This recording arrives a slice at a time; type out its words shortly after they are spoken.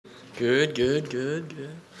Good.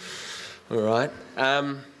 All right.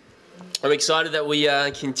 I'm excited that we are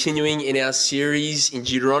continuing in our series in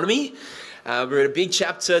Deuteronomy. We're in a big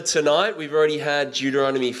chapter tonight. We've already had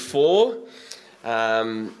Deuteronomy 4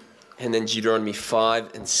 and then Deuteronomy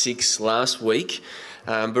 5 and 6 last week.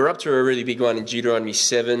 But we're up to a really big one in Deuteronomy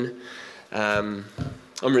 7. I'm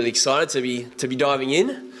really excited to be diving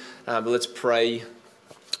in, but let's pray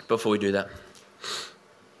before we do that.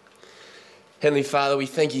 Heavenly Father, we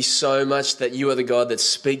thank you so much that you are the God that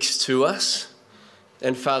speaks to us.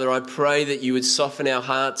 And Father, I pray that you would soften our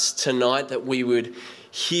hearts tonight, that we would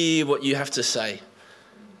hear what you have to say.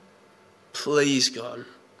 Please, God,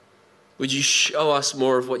 would you show us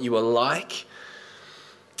more of what you are like?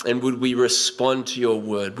 And would we respond to your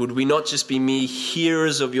word? Would we not just be mere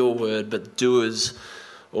hearers of your word, but doers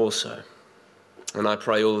also? And I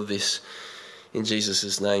pray all of this in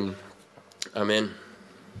Jesus' name. Amen.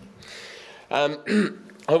 I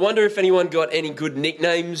wonder if anyone got any good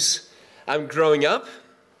nicknames growing up.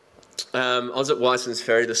 I was at Weissman's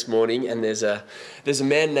Ferry this morning, and there's a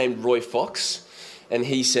man named Roy Fox, and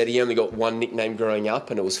he said he only got one nickname growing up,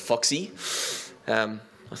 and it was Foxy. I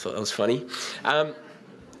thought that was funny.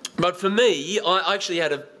 But for me, I actually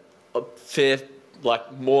had a fair,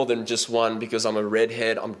 more than just one, because I'm a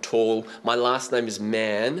redhead, I'm tall, my last name is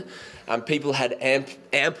Mann. People had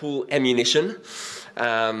ample ammunition.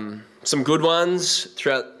 Some good ones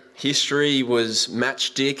throughout history was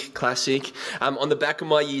Matchstick, classic. On the back of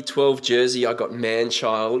my Year 12 jersey, I got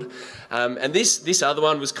Man-Child. And this other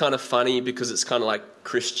one was kind of funny because it's kind of like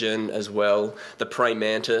Christian as well, the Praying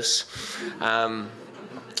Mantis. And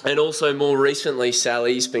also more recently,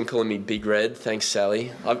 Sally's been calling me Big Red. Thanks,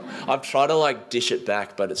 Sally. I've tried to dish it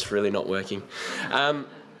back, but it's really not working.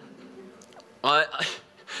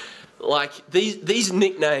 These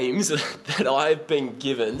nicknames that I've been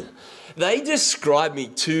given, they describe me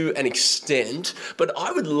to an extent, but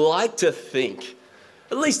I would like to think,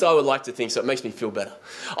 at least I would like to think, so it makes me feel better.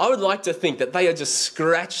 I would like to think that they are just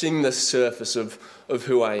scratching the surface of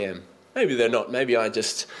who I am. Maybe they're not. Maybe I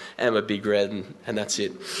just am a Big Red and that's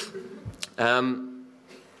it. But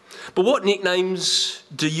what nicknames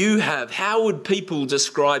do you have? How would people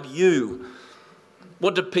describe you?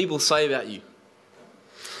 What do people say about you?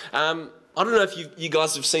 I don't know if you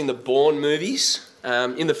guys have seen the Bourne movies.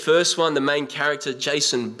 In the first one, the main character,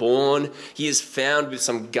 Jason Bourne, he is found with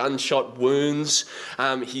some gunshot wounds.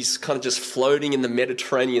 He's kind of just floating in the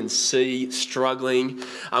Mediterranean Sea, struggling.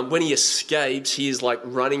 When he escapes, he is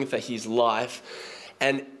running for his life.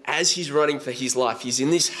 And as he's running for his life, he's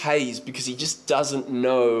in this haze because he just doesn't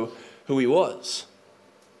know who he was.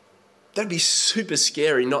 That'd be super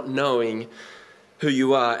scary, not knowing who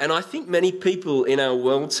you are. And I think many people in our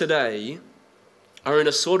world today are in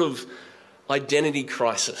a sort of identity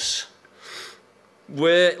crisis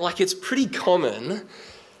where it's pretty common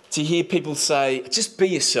to hear people say, just be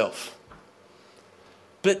yourself.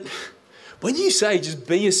 But when you say just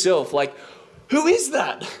be yourself, who is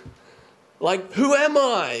that? Who am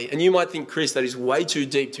I? And you might think, Chris, that is way too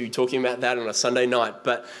deep to be talking about that on a Sunday night,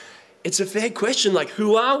 but it's a fair question.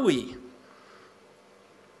 Who are we?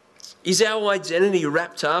 Is our identity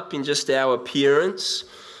wrapped up in just our appearance,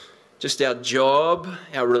 just our job,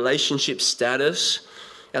 our relationship status,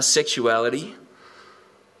 our sexuality?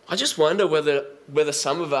 I just wonder whether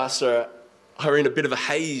some of us are in a bit of a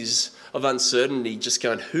haze of uncertainty, just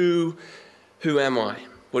going, who am I?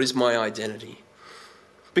 What is my identity?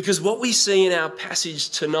 Because what we see in our passage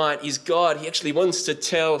tonight is God, he actually wants to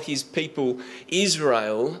tell his people,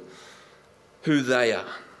 Israel, who they are.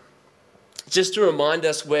 Just to remind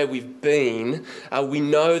us where we've been, we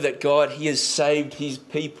know that God, he has saved his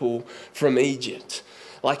people from Egypt.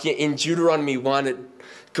 In Deuteronomy 1,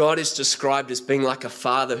 God is described as being like a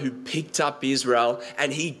father who picked up Israel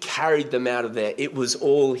and he carried them out of there. It was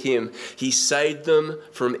all him. He saved them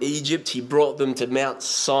from Egypt. He brought them to Mount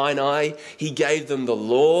Sinai. He gave them the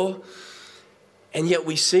law. And yet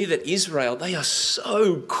we see that Israel, they are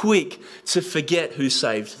so quick to forget who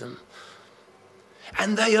saved them.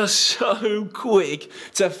 And they are so quick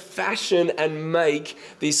to fashion and make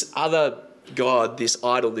this other god, this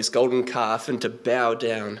idol, this golden calf, and to bow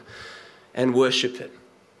down and worship it.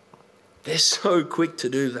 They're so quick to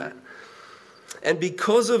do that. And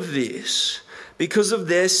because of this, because of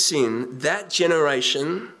their sin, that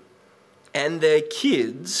generation and their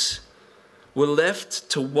kids were left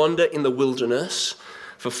to wander in the wilderness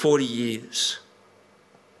for 40 years.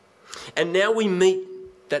 And now we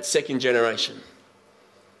meet that second generation.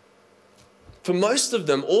 For most of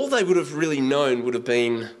them, all they would have really known would have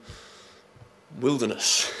been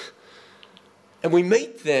wilderness. And we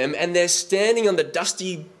meet them and they're standing on the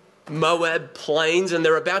dusty Moab plains, and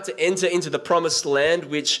they're about to enter into the promised land,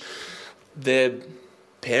 which their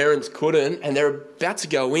parents couldn't, and they're about to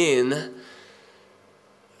go in.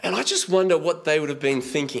 And I just wonder what they would have been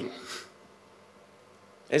thinking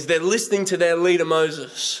as they're listening to their leader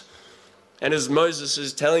Moses, and as Moses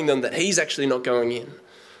is telling them that he's actually not going in.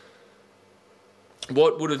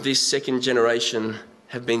 What would have this second generation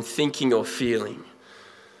have been thinking or feeling?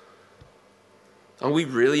 Are we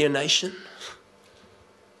really a nation?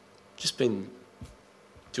 Just been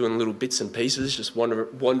doing little bits and pieces, just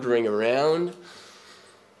wandering around.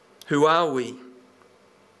 Who are we?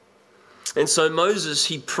 And so Moses,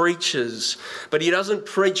 he preaches, but he doesn't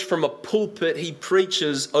preach from a pulpit, he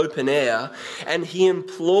preaches open air, and he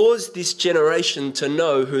implores this generation to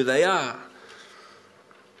know who they are.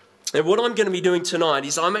 And what I'm going to be doing tonight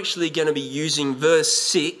is I'm actually going to be using verse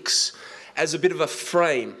 6 as a bit of a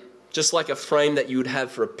frame, just like a frame that you would have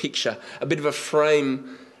for a picture, a bit of a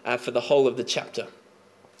frame for the whole of the chapter,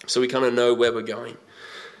 so we kind of know where we're going.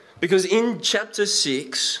 Because in chapter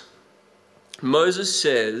 6, Moses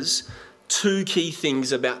says two key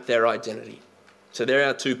things about their identity. So there are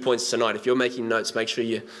our 2 points tonight. If you're making notes, make sure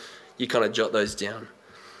you kind of jot those down.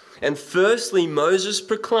 And firstly, Moses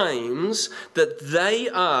proclaims that they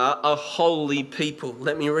are a holy people.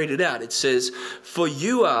 Let me read it out. It says, "For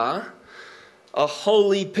you are a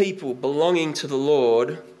holy people belonging to the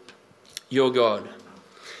Lord your God."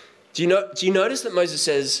 Do you notice that Moses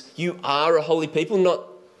says, you are a holy people, not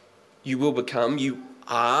you will become, you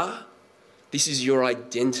are. This is your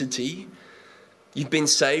identity. You've been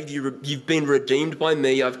saved, you've been redeemed by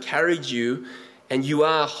me, I've carried you, and you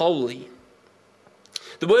are holy.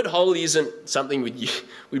 The word holy isn't something we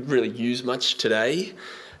really use much today,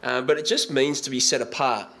 but it just means to be set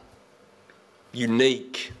apart,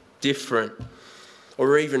 unique, different,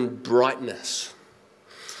 or even brightness.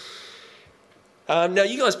 Now,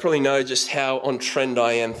 you guys probably know just how on trend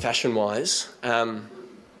I am fashion-wise,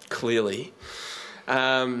 clearly.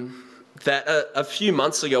 That a few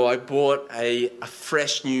months ago I bought a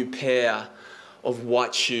fresh new pair of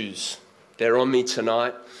white shoes. They're on me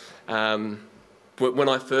tonight. When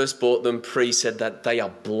I first bought them, Pri said that they are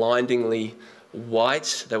blindingly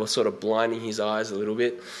white. They were sort of blinding his eyes a little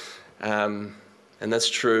bit. And that's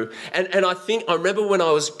true. And I remember when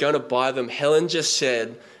I was going to buy them, Helen just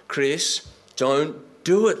said, "Chris, don't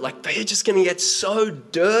do it. Like, they're just going to get so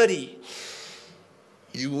dirty.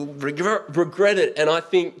 You will regret it." And I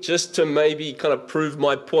think just to maybe kind of prove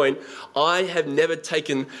my point, I have never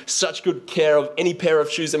taken such good care of any pair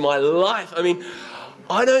of shoes in my life. I mean,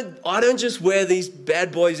 I don't just wear these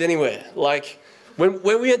bad boys anywhere. Like, when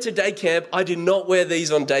we went to day camp, I did not wear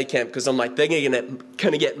these on day camp because I'm like, they're going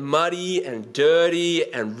to get muddy and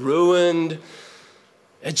dirty and ruined.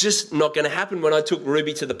 It's just not going to happen. When I took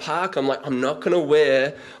Ruby to the park, I'm like, I'm not going to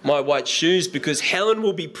wear my white shoes because Helen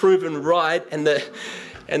will be proven right and they're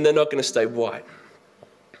not going to stay white.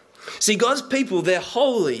 See, God's people, they're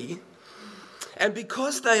holy. And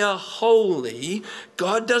because they are holy,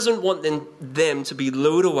 God doesn't want them to be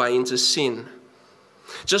lured away into sin.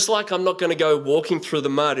 Just like I'm not going to go walking through the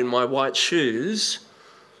mud in my white shoes,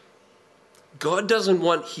 God doesn't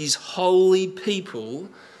want his holy people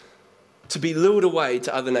to be lured away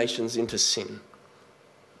to other nations into sin.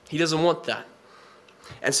 He doesn't want that.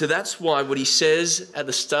 And so that's why what he says at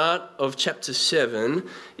the start of chapter 7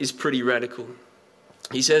 is pretty radical.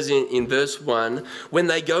 He says in verse 1, when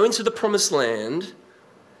they go into the promised land,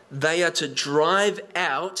 they are to drive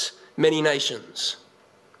out many nations.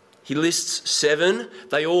 He lists 7.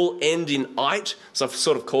 They all end in "ite," so I've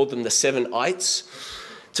sort of called them the 7 ites,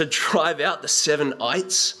 to drive out the 7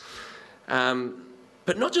 ites.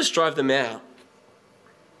 But not just drive them out.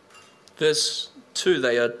 Verse 2,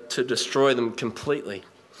 they are to destroy them completely.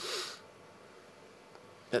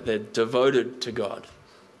 That they're devoted to God.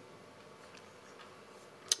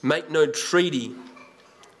 Make no treaty.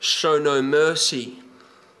 Show no mercy.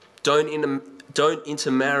 Don't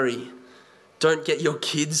intermarry. Don't get your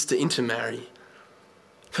kids to intermarry.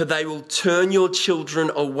 For they will turn your children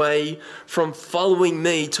away from following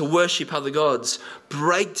me to worship other gods,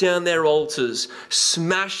 break down their altars,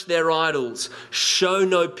 smash their idols, show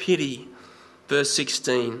no pity. Verse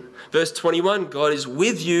 16. Verse 21, God is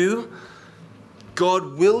with you.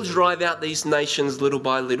 God will drive out these nations little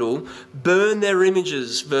by little, burn their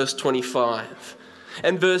images. Verse 25.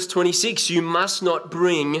 And verse 26, you must not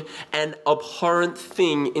bring an abhorrent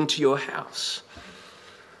thing into your house.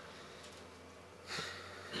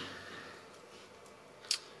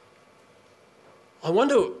 I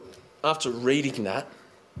wonder, after reading that,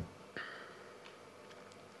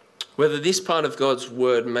 whether this part of God's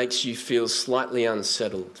word makes you feel slightly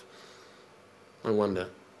unsettled. I wonder.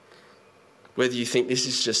 whether you think this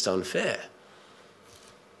is just unfair.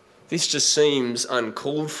 This just seems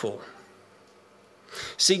uncalled for.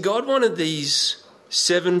 See, God wanted these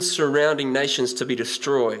 7 surrounding nations to be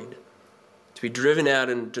destroyed, to be driven out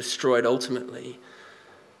and destroyed ultimately,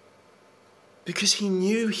 because he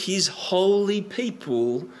knew his holy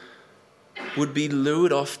people would be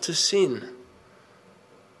lured off to sin,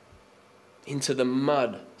 into the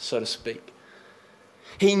mud, so to speak.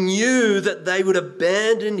 He knew that they would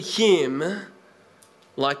abandon him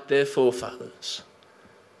like their forefathers.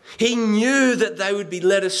 He knew that they would be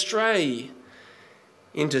led astray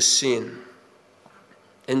into sin.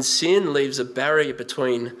 And sin leaves a barrier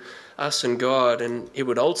between us and God, and it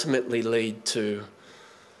would ultimately lead to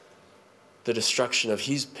the destruction of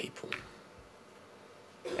his people.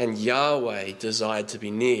 And Yahweh desired to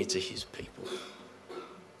be near to his people,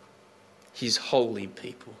 his holy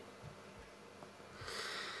people.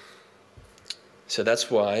 So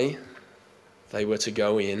that's why they were to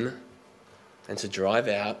go in and to drive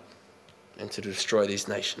out and to destroy these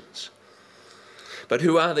nations. But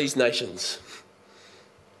who are these nations?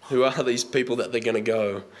 Who are these people that they're going to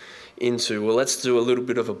go into? Well, let's do a little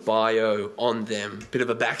bit of a bio on them, a bit of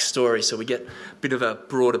a backstory so we get a bit of a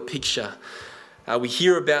broader picture. We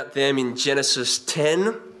hear about them in Genesis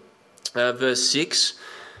 10, verse 6,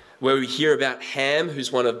 where we hear about Ham,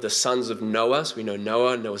 who's one of the sons of Noah. So we know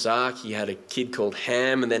Noah, Noah's Ark. He had a kid called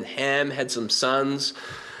Ham, and then Ham had some sons,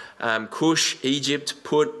 Cush, Egypt,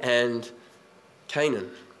 Put, and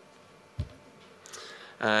Canaan.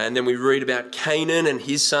 And then we read about Canaan and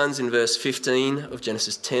his sons in verse 15 of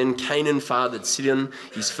Genesis 10. Canaan fathered Sidon,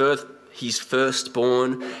 his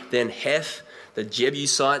firstborn, then Heth, the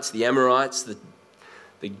Jebusites, the Amorites, the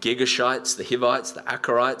Girgashites, the Hivites, the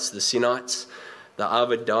Akarites, the Sinites, the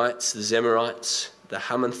Arvadites, the Zemarites, the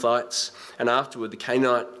Hamathites, and afterward the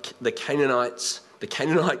Canaanites, the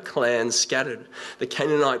Canaanite clans scattered. The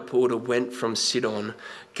Canaanite border went from Sidon,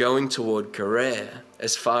 going toward Gerar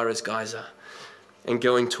as far as Gaza, and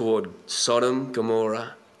going toward Sodom,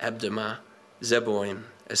 Gomorrah, Admah, Zeboim,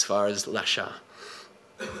 as far as Lasha.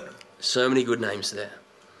 So many good names there.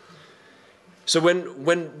 So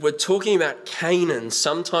when we're talking about Canaan,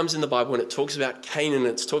 sometimes in the Bible, when it talks about Canaan,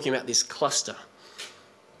 it's talking about this cluster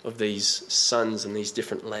of these sons and these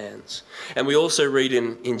different lands. And we also read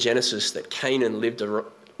in Genesis that Canaan lived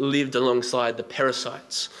alongside the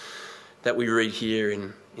Perizzites that we read here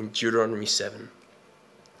in Deuteronomy 7.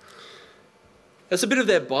 That's a bit of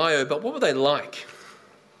their bio, but what were they like?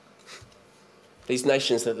 These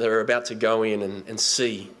nations that they're about to go in and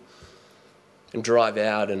see and drive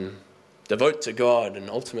out and devote to God and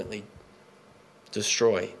ultimately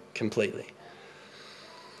destroy completely.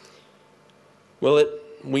 Well,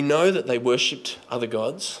 we know that they worshipped other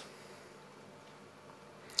gods.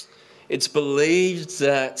 It's believed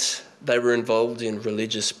that they were involved in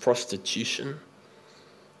religious prostitution,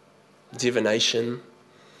 divination,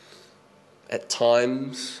 at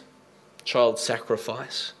times, child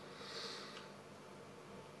sacrifice.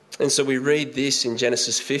 And so we read this in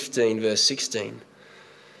Genesis 15, verse 16,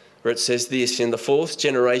 where it says this, in the 4th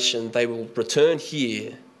generation they will return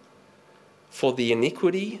here, for the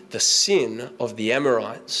iniquity, the sin of the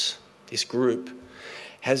Amorites, this group,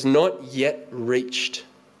 has not yet reached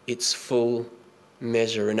its full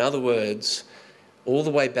measure. In other words, all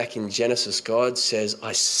the way back in Genesis, God says,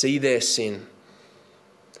 I see their sin.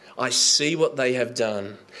 I see what they have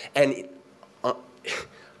done, and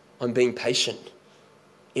I'm being patient.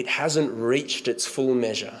 It hasn't reached its full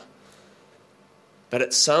measure. But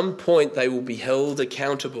at some point they will be held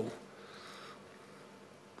accountable.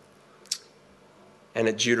 And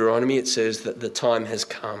at Deuteronomy it says that the time has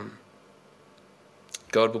come.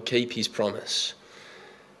 God will keep his promise,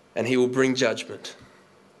 and he will bring judgment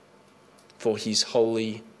for his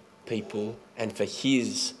holy people and for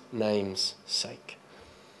his name's sake.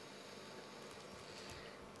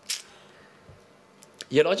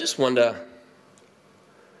 Yet I just wonder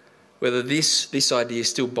whether this idea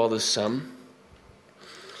still bothers some.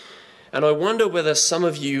 And I wonder whether some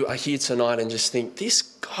of you are here tonight and just think, this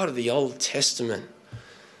God of the Old Testament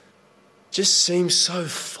just seems so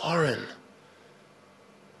foreign.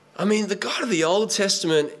 I mean, the God of the Old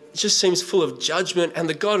Testament just seems full of judgment, and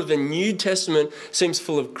the God of the New Testament seems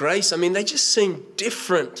full of grace. I mean, they just seem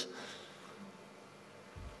different.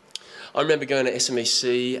 I remember going to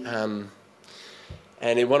SMEC,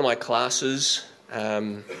 and in one of my classes,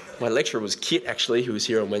 my lecturer was Kit, actually, who was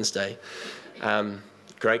here on Wednesday.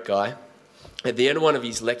 Great guy. At the end of one of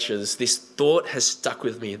his lectures, this thought has stuck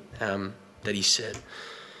with me that he said.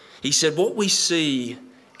 He said, what we see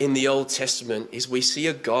in the Old Testament is we see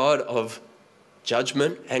a God of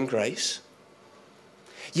judgment and grace.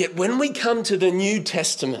 Yet when we come to the New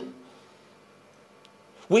Testament,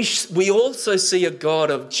 we also see a God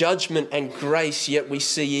of judgment and grace, yet we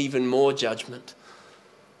see even more judgment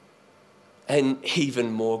and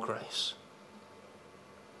even more grace.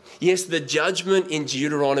 Yes, the judgment in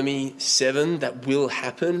Deuteronomy 7 that will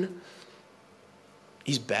happen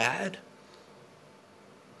is bad.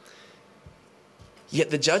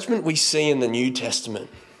 Yet the judgment we see in the New Testament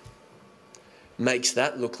makes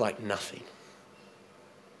that look like nothing.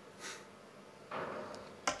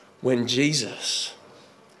 When Jesus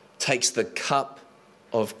takes the cup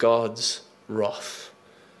of God's wrath,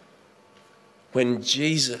 when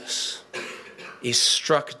Jesus is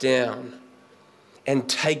struck down and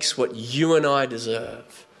takes what you and I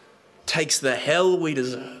deserve, takes the hell we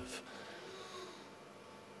deserve,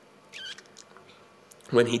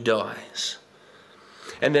 when he dies.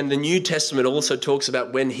 And then the New Testament also talks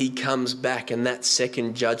about when he comes back, and that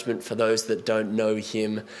second judgment for those that don't know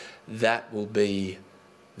him, that will be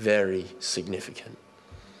very significant.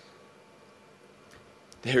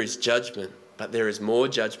 There is judgment, but there is more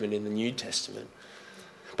judgment in the New Testament.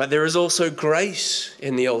 But there is also grace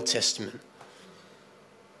in the Old Testament.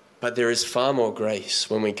 But there is far more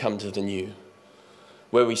grace when we come to the New,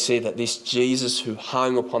 where we see that this Jesus who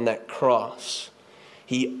hung upon that cross,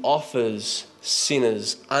 he offers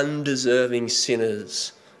sinners, undeserving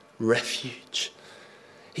sinners, refuge.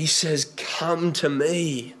 He says, come to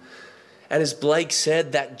me. And as Blake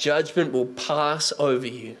said, that judgment will pass over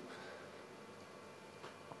you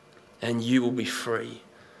and you will be free.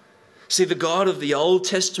 See, the God of the Old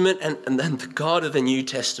Testament and then the God of the New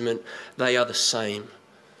Testament, they are the same.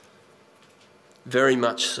 Very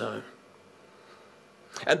much so.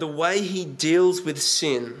 And the way he deals with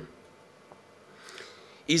sin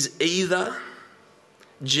is either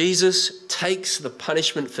Jesus takes the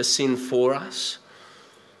punishment for sin for us,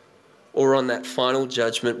 or on that final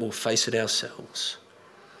judgment we'll face it ourselves.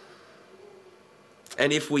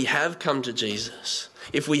 And if we have come to Jesus,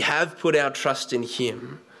 if we have put our trust in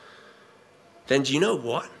him, then do you know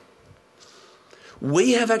what?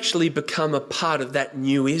 We have actually become a part of that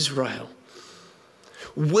new Israel.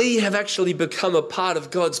 We have actually become a part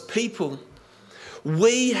of God's people.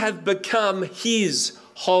 We have become his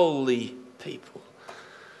holy people.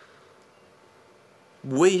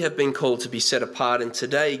 We have been called to be set apart, and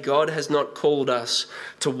today God has not called us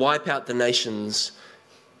to wipe out the nations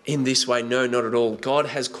in this way. No, not at all. God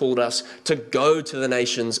has called us to go to the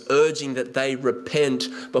nations, urging that they repent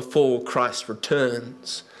before Christ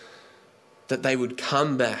returns, that they would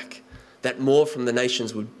come back, that more from the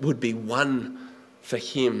nations would be won for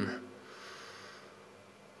him.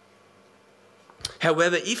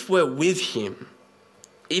 However, if we're with him,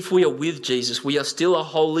 if we are with Jesus, we are still a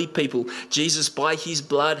holy people. Jesus, by his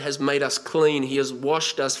blood, has made us clean. He has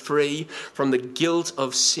washed us free from the guilt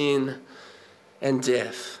of sin and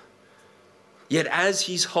death. Yet as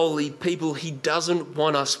his holy people, he doesn't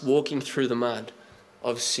want us walking through the mud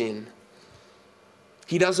of sin.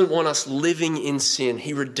 He doesn't want us living in sin.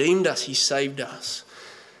 He redeemed us. He saved us.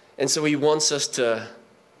 And so he wants us to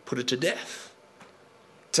put it to death,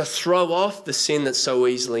 to throw off the sin that so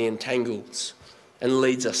easily entangles and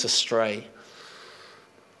leads us astray.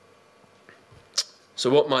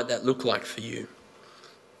 So what might that look like for you?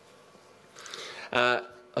 A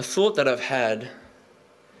thought that I've had,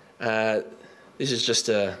 this is just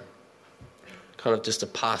a kind of just a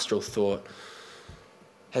pastoral thought,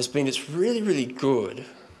 has been it's really, really good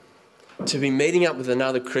to be meeting up with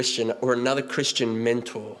another Christian or another Christian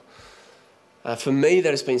mentor. For me,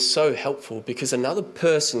 that has been so helpful because another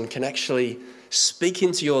person can actually speak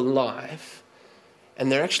into your life,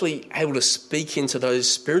 and they're actually able to speak into those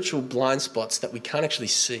spiritual blind spots that we can't actually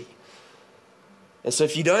see. And so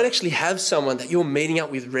if you don't actually have someone that you're meeting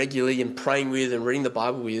up with regularly and praying with and reading the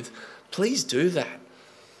Bible with, please do that.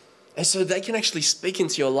 And so they can actually speak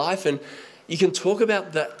into your life, and you can talk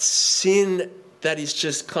about that sin that is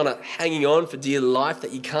just kind of hanging on for dear life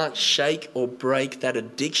that you can't shake or break, that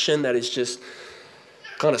addiction that is just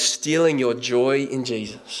kind of stealing your joy in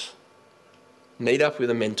Jesus. Meet up with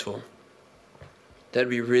a mentor. That'd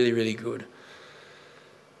be really, really good.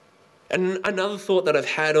 And another thought that I've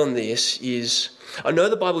had on this is, I know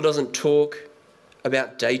the Bible doesn't talk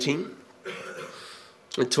about dating.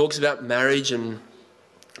 It talks about marriage and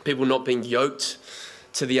people not being yoked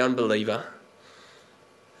to the unbeliever.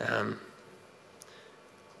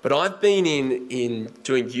 But I've been in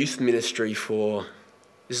doing youth ministry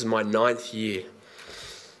this is my 9th year.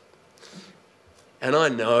 And I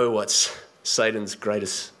know what Satan's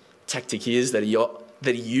greatest tactic is that he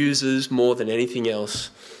uses more than anything else.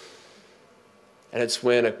 And it's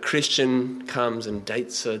when a Christian comes and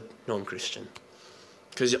dates a non-Christian.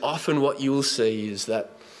 Because often what you'll see is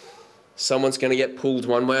that someone's going to get pulled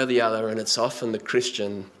one way or the other, and it's often the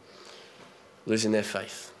Christian losing their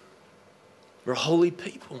faith. We're a holy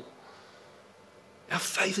people. Our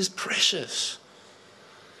faith is precious.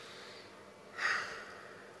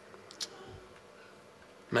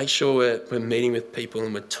 Make sure we're meeting with people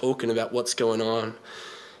and we're talking about what's going on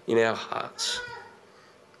in our hearts.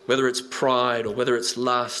 Whether it's pride or whether it's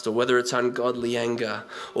lust or whether it's ungodly anger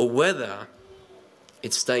or whether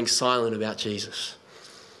it's staying silent about Jesus.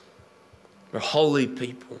 We're holy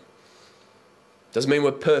people. Doesn't mean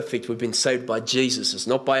we're perfect. We've been saved by Jesus. It's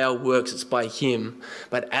not by our works, it's by him.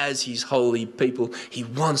 But as his holy people, he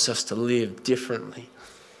wants us to live differently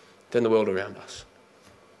than the world around us.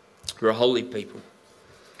 We're a holy people.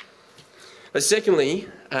 But secondly,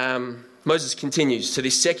 Moses continues to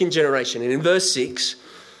this second generation. And in verse 6,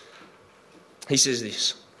 he says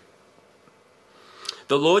this: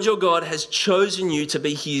 the Lord your God has chosen you to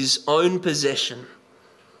be his own possession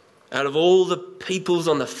out of all the peoples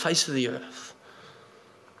on the face of the earth.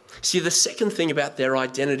 See, the second thing about their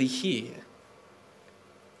identity here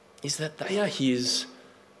is that they are his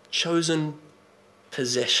chosen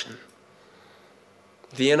possession.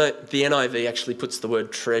 The NIV actually puts the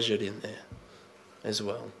word treasured in there as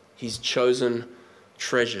well. His chosen,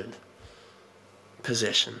 treasured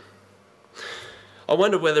possession. I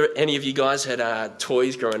wonder whether any of you guys had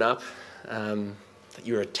toys growing up that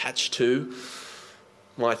you were attached to.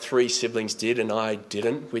 My 3 siblings did and I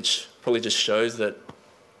didn't, which probably just shows that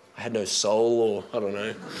I had no soul, or I don't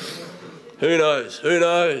know. Who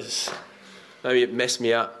knows? Maybe it messed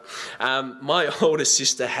me up. My older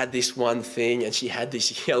sister had this one thing, and she had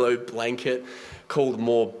this yellow blanket called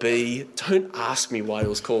More B. Don't ask me why it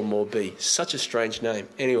was called More B. Such a strange name.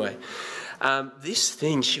 Anyway, this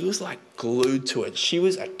thing, she was like glued to it. She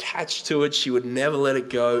was attached to it. She would never let it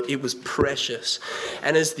go. It was precious.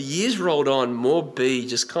 And as the years rolled on, More B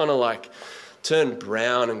just kind of like turned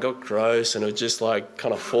brown and got gross, and it would just like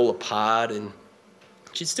kind of fall apart, and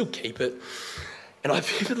she'd still keep it. And I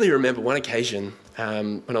vividly remember one occasion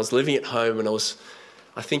when I was living at home and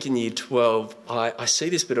I think in year 12, I see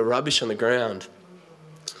this bit of rubbish on the ground.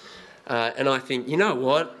 And I think, you know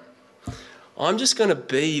what? I'm just going to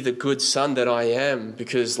be the good son that I am,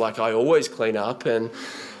 because like I always clean up, and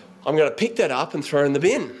I'm going to pick that up and throw it in the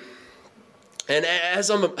bin. And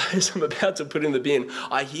as I'm about to put it in the bin,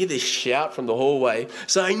 I hear this shout from the hallway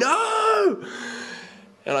saying, "No!"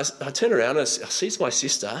 And I turn around and I see it's my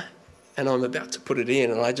sister, and I'm about to put it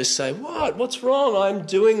in, and I just say, What's wrong? I'm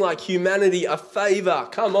doing like humanity a favour.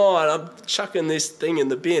 Come on, I'm chucking this thing in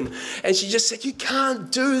the bin. And she just said, "You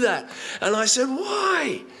can't do that." And I said,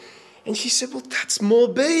 "Why?" And she said, "Well, that's More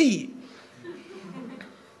B."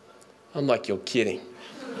 I'm like, "You're kidding.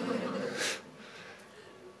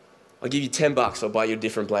 I'll give you $10, I'll buy you a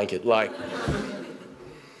different blanket." Like,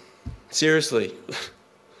 seriously.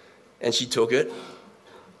 And she took it,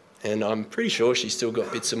 and I'm pretty sure she's still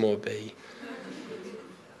got bits of More B.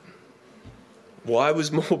 Why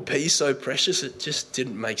was More B so precious? It just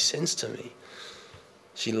didn't make sense to me.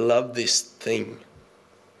 She loved this thing.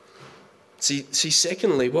 See,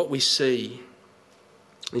 secondly, what we see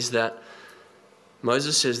is that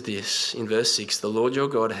Moses says this in verse 6, the Lord your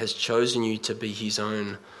God has chosen you to be his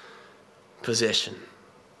own possession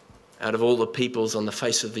out of all the peoples on the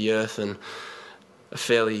face of the earth. And a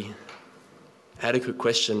fairly adequate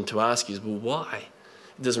question to ask is, well, why?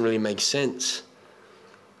 It doesn't really make sense.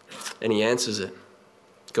 And he answers it.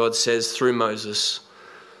 God says through Moses,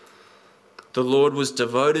 the Lord was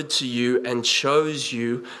devoted to you and chose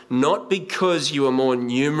you, not because you are more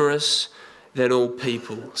numerous than all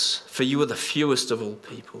peoples, for you are the fewest of all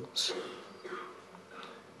peoples,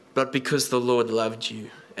 but because the Lord loved you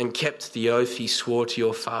and kept the oath he swore to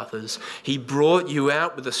your fathers. He brought you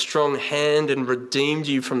out with a strong hand and redeemed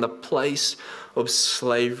you from the place of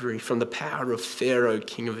slavery, from the power of Pharaoh,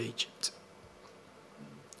 king of Egypt.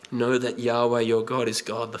 Know that Yahweh your God is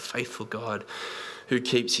God, the faithful God, who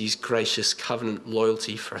keeps his gracious covenant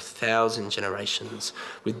loyalty for 1,000 generations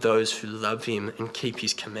with those who love him and keep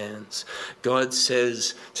his commands. God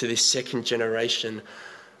says to this second generation,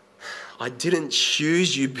 I didn't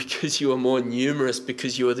choose you because you were more numerous,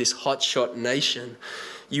 because you were this hotshot nation.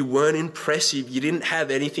 You weren't impressive. You didn't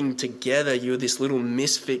have anything together. You were this little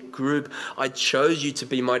misfit group. I chose you to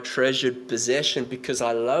be my treasured possession because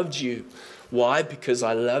I loved you. Why? Because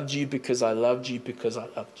I loved you, because I loved you, because I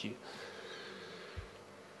loved you.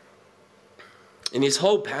 In his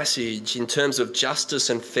whole passage, in terms of justice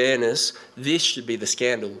and fairness, this should be the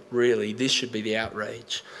scandal, really. This should be the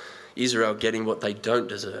outrage. Israel getting what they don't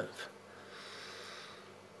deserve.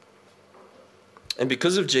 And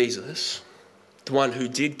because of Jesus, the one who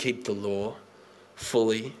did keep the law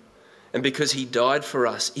fully, and because he died for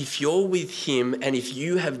us, if you're with him and if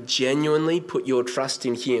you have genuinely put your trust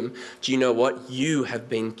in him, do you know what? You have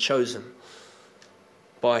been chosen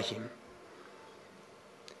by him.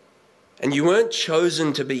 And you weren't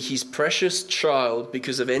chosen to be his precious child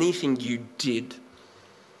because of anything you did,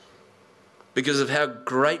 because of how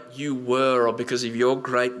great you were, or because of your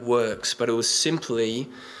great works, but it was simply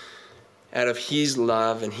out of his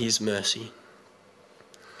love and his mercy.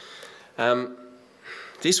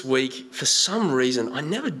 This week, for some reason, I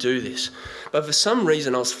never do this, but for some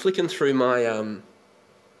reason I was flicking through my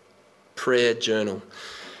prayer journal,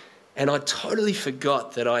 and I totally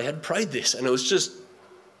forgot that I had prayed this, and it was just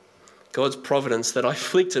God's providence that I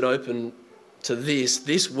flicked it open to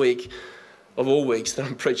this week of all weeks that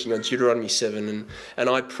I'm preaching on Deuteronomy 7. And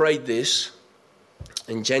I prayed this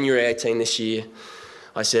in January 18 this year.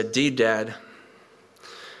 I said, "Dear Dad,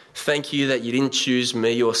 thank you that you didn't choose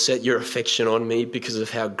me or set your affection on me because of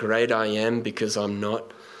how great I am, because I'm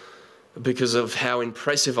not. Because of how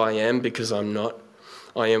impressive I am, because I'm not.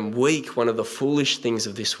 I am weak, one of the foolish things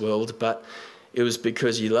of this world, but it was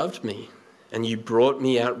because you loved me. And you brought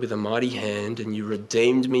me out with a mighty hand, and you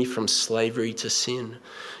redeemed me from slavery to sin.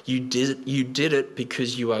 You did it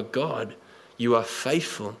because you are God. You are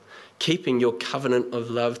faithful, keeping your covenant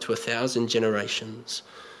of love to 1,000 generations.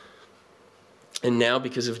 And now,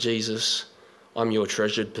 because of Jesus, I'm your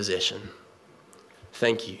treasured possession.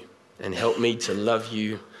 Thank you, and help me to love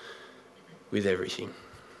you with everything."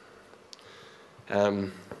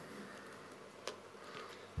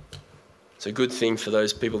 It's a good thing for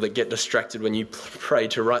those people that get distracted when you pray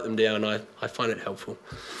to write them down. I find it helpful.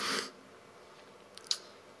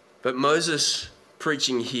 But Moses,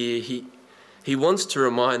 preaching here, he wants to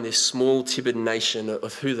remind this small timid nation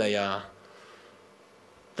of who they are.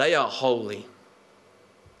 They are holy,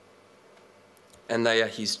 and they are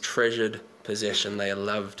his treasured possession. They are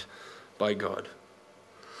loved by God.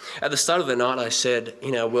 At the start of the night, I said,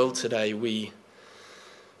 in our world today,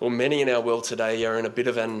 many in our world today are in a bit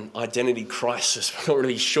of an identity crisis. We're not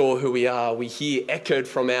really sure who we are. We hear echoed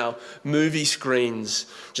from our movie screens,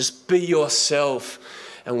 just be yourself.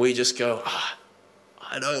 And we just go,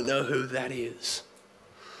 I don't know who that is.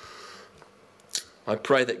 I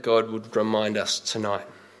pray that God would remind us tonight.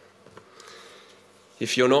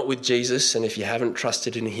 If you're not with Jesus, and if you haven't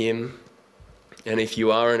trusted in him, and if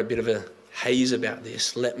you are in a bit of a haze about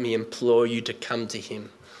this, let me implore you to come to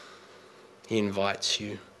him. He invites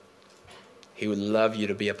you. He would love you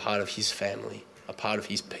to be a part of his family, a part of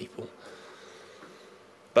his people.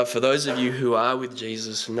 But for those of you who are with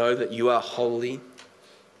Jesus, know that you are holy.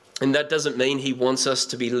 And that doesn't mean he wants us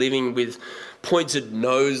to be living with pointed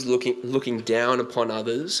nose, looking down upon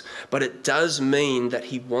others. But it does mean that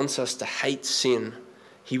he wants us to hate sin.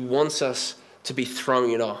 He wants us to be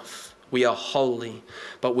throwing it off. We are holy,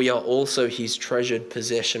 but we are also his treasured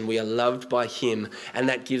possession. We are loved by him, and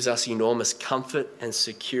that gives us enormous comfort and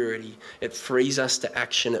security. It frees us to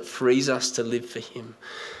action. It frees us to live for him.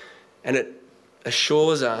 And it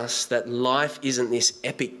assures us that life isn't this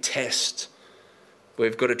epic test where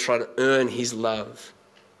we've got to try to earn his love.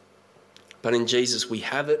 But in Jesus, we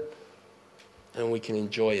have it, and we can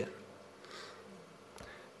enjoy it.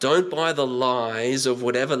 Don't buy the lies of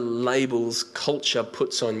whatever labels culture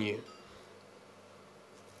puts on you.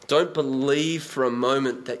 Don't believe for a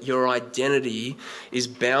moment that your identity is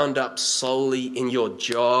bound up solely in your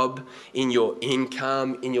job, in your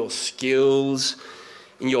income, in your skills,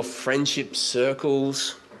 in your friendship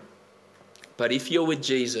circles. But if you're with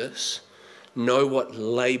Jesus, know what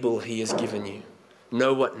label he has given you.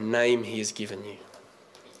 Know what name he has given you.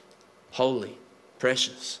 Holy,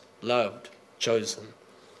 precious, loved, chosen.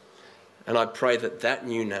 And I pray that that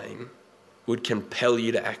new name would compel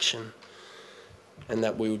you to action, and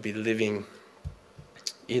that we would be living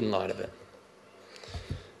in light of it.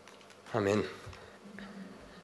 Amen.